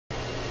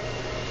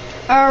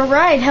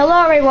Alright,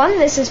 hello everyone,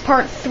 this is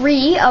part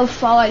 3 of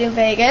Fallout New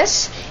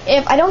Vegas.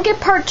 If I don't get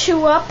part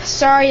 2 up,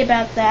 sorry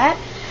about that.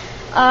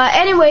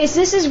 Anyways,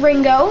 this is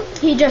Ringo.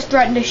 He just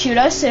threatened to shoot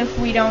us if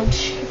we don't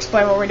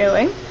explain what we're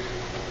doing.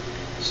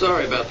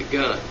 Sorry about the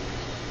gun.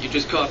 You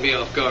just caught me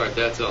off guard,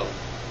 that's all.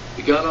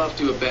 We got off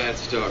to a bad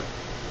start.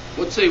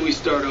 Let's say we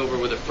start over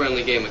with a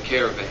friendly game of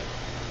Caravan.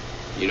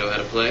 You know how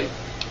to play?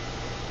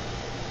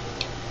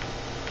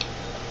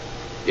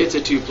 It's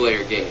a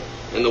 2-player game,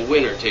 and the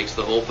winner takes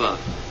the whole pot.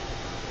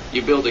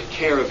 You build a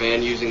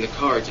caravan using the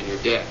cards in your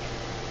deck.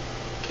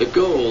 The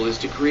goal is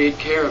to create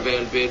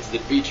caravan bids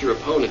that beat your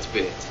opponent's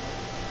bids.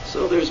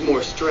 So there's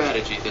more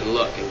strategy than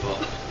luck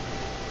involved.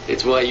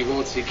 It's why you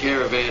won't see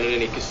caravan at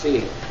any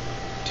casino.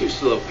 Too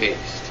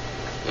slow-paced.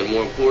 And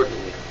more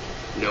importantly,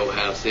 no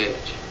house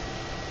edge.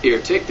 Here,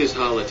 take this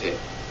holotape.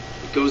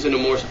 It goes into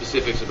more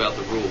specifics about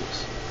the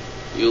rules.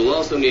 You'll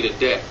also need a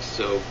deck,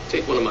 so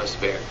take one of my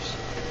spares.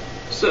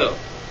 So,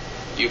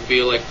 you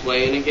feel like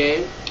playing a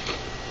game?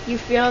 You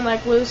feeling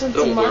like losing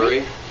some money? Don't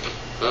worry.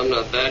 I'm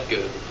not that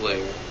good of a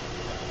player.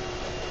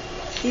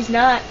 He's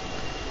not.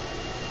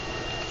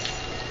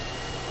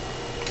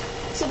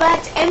 So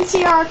that's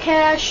NCR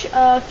cash,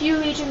 a few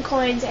Legion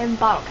coins, and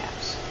bottle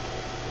caps.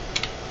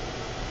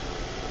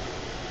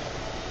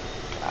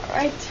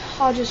 Alright,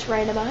 I'll just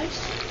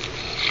randomize.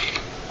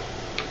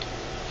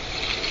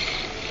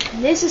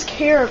 And this is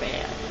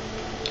Caravan.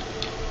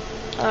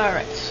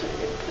 Alright, so I'm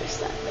going to place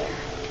that there.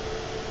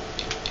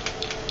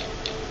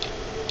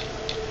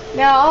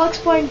 Now, I'll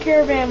explain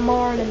Caravan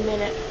more in a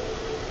minute.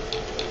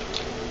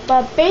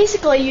 But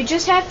basically, you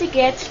just have to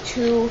get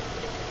to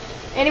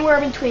anywhere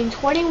between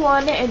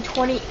 21 and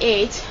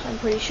 28, I'm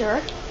pretty sure,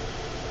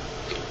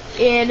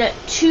 in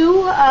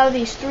 2 of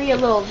these 3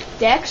 little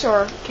decks,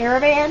 or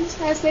caravans,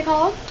 as they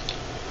call them,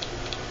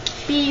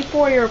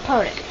 before your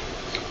opponent.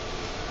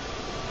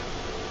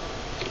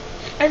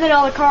 And then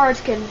all the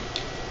cards can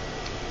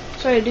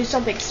sort of do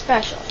something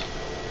special.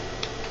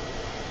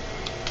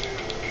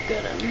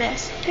 Gonna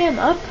mess him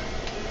up.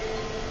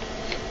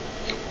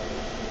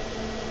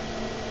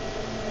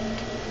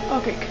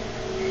 Okay.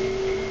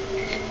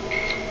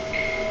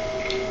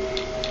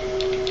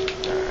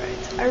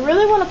 Alright. I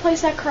really want to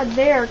place that card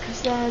there,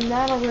 because then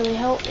that'll really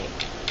help me.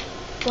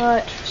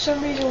 But for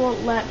some reason it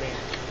won't let me.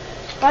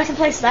 If I can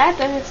place that,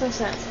 that makes no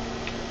sense.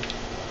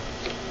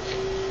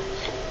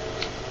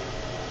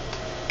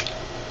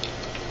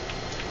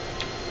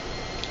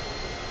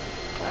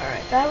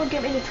 Alright, that would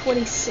get me to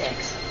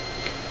 26.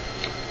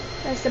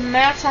 That's the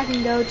max I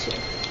can go to.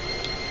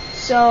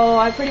 So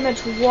I pretty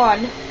much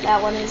won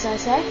that one, as I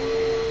say.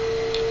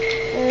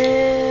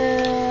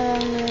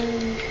 And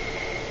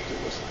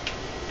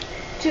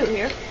 2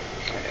 here.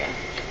 Okay.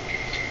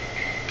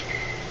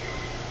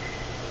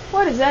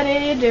 What is that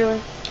idiot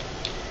doing?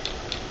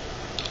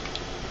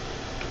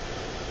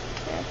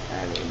 Yeah,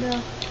 I don't even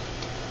know.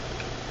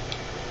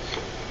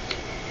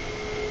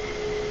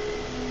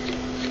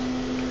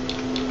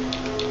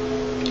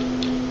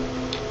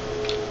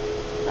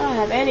 I don't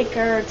have any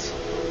cards.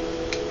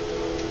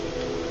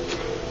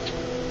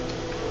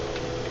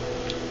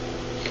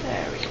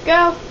 There we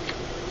go.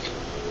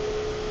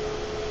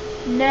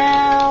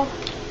 Now,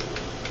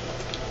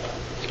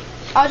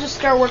 I'll just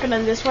start working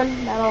on this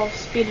one. That'll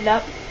speed it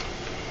up.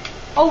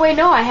 Oh wait,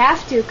 no, I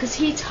have to, because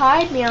he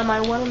tied me on my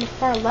one on the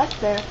far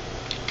left there.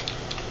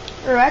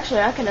 Or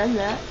actually, I can end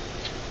that.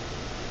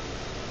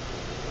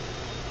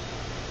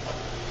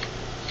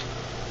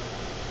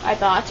 I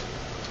thought.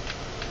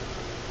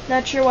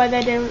 Not sure why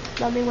they didn't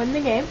let me win the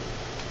game.